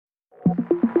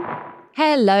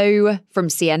Hello. From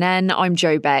CNN, I'm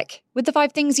Joe Beck, with the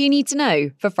 5 things you need to know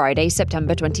for Friday,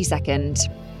 September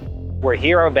 22nd. We're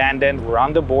here abandoned, we're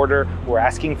on the border, we're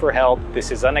asking for help, this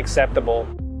is unacceptable.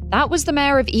 That was the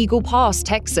mayor of Eagle Pass,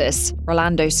 Texas,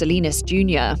 Rolando Salinas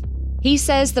Jr. He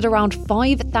says that around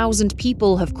 5,000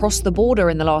 people have crossed the border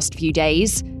in the last few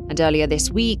days, and earlier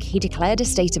this week he declared a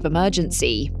state of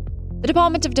emergency. The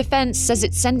Department of Defense says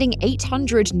it's sending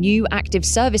 800 new active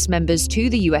service members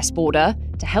to the US border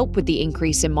to help with the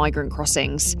increase in migrant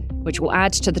crossings, which will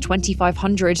add to the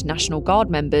 2,500 National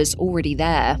Guard members already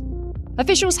there.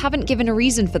 Officials haven't given a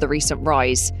reason for the recent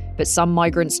rise, but some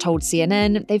migrants told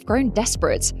CNN they've grown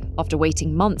desperate after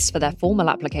waiting months for their formal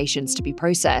applications to be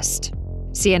processed.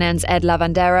 CNN's Ed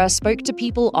Lavandera spoke to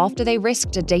people after they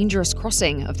risked a dangerous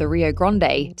crossing of the Rio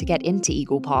Grande to get into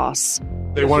Eagle Pass.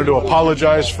 They wanted to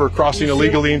apologize for crossing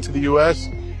illegally into the U.S.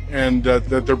 and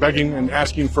that they're begging and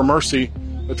asking for mercy,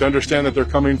 but to understand that they're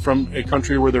coming from a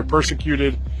country where they're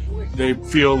persecuted. They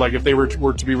feel like if they were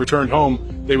to be returned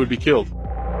home, they would be killed.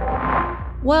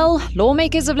 Well,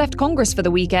 lawmakers have left Congress for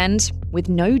the weekend, with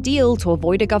no deal to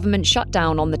avoid a government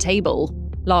shutdown on the table.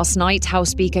 Last night, House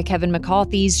Speaker Kevin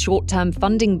McCarthy's short-term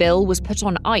funding bill was put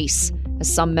on ice,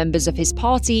 as some members of his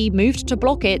party moved to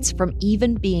block it from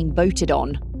even being voted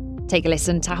on. Take a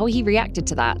listen to how he reacted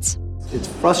to that. It's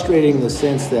frustrating in the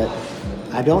sense that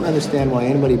I don't understand why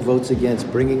anybody votes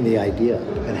against bringing the idea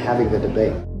and having the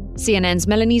debate. CNN's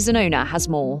Melanie Zanona has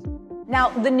more. Now,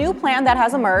 the new plan that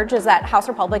has emerged is that House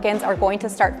Republicans are going to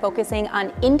start focusing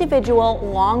on individual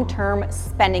long-term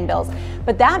spending bills.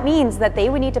 But that means that they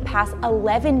would need to pass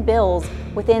 11 bills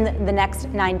within the next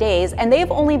 9 days, and they've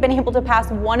only been able to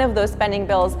pass one of those spending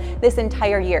bills this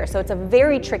entire year. So it's a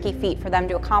very tricky feat for them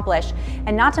to accomplish.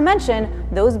 And not to mention,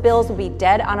 those bills will be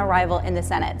dead on arrival in the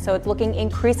Senate. So it's looking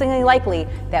increasingly likely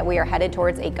that we are headed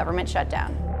towards a government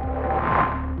shutdown.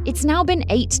 It's now been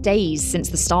 8 days since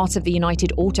the start of the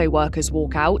United Auto Workers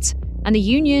walkout, and the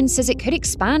union says it could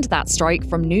expand that strike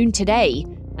from noon today,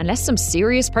 unless some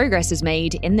serious progress is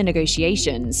made in the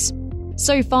negotiations.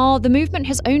 So far, the movement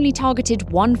has only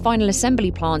targeted one final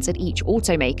assembly plant at each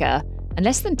automaker, and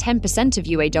less than 10% of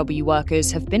UAW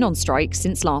workers have been on strike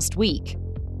since last week.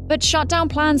 But shutdown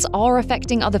plans are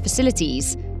affecting other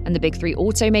facilities, and the big 3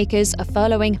 automakers are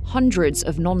furloughing hundreds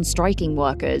of non-striking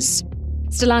workers.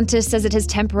 Stellantis says it has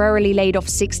temporarily laid off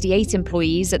 68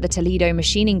 employees at the Toledo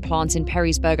machining plant in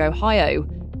Perrysburg, Ohio,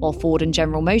 while Ford and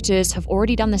General Motors have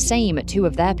already done the same at 2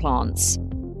 of their plants.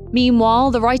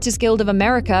 Meanwhile, the Writers Guild of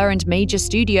America and major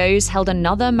studios held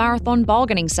another marathon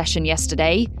bargaining session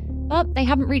yesterday, but they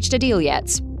haven't reached a deal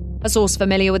yet. A source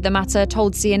familiar with the matter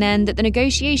told CNN that the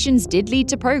negotiations did lead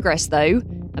to progress, though,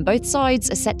 and both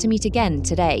sides are set to meet again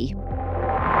today.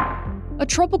 A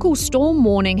tropical storm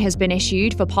warning has been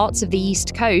issued for parts of the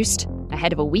East Coast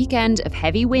ahead of a weekend of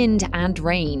heavy wind and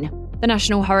rain. The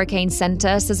National Hurricane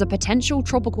Center says a potential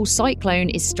tropical cyclone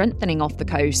is strengthening off the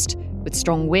coast, with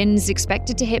strong winds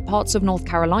expected to hit parts of North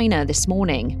Carolina this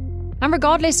morning. And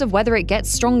regardless of whether it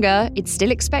gets stronger, it's still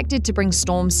expected to bring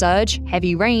storm surge,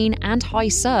 heavy rain, and high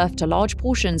surf to large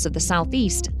portions of the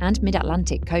southeast and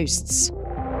mid-Atlantic coasts.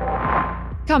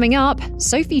 Coming up,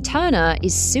 Sophie Turner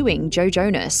is suing Joe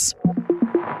Jonas.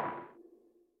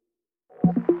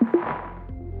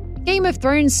 Game of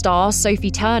Thrones star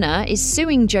Sophie Turner is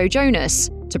suing Joe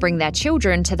Jonas to bring their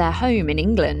children to their home in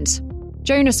England.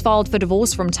 Jonas filed for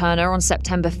divorce from Turner on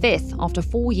September 5th after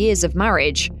 4 years of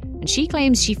marriage, and she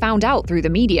claims she found out through the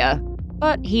media,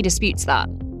 but he disputes that.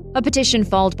 A petition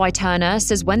filed by Turner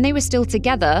says when they were still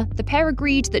together, the pair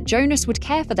agreed that Jonas would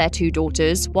care for their 2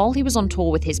 daughters while he was on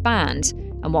tour with his band,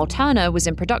 and while Turner was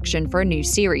in production for a new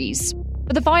series.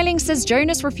 But the filing says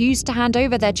Jonas refused to hand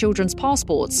over their children's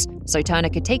passports, so Turner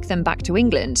could take them back to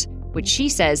England, which she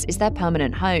says is their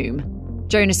permanent home.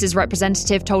 Jonas's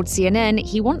representative told CNN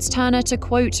he wants Turner to,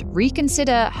 quote,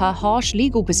 reconsider her harsh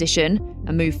legal position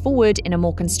and move forward in a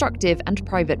more constructive and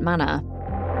private manner.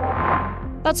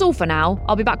 That's all for now.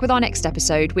 I'll be back with our next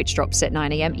episode, which drops at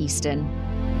 9 a.m. Eastern.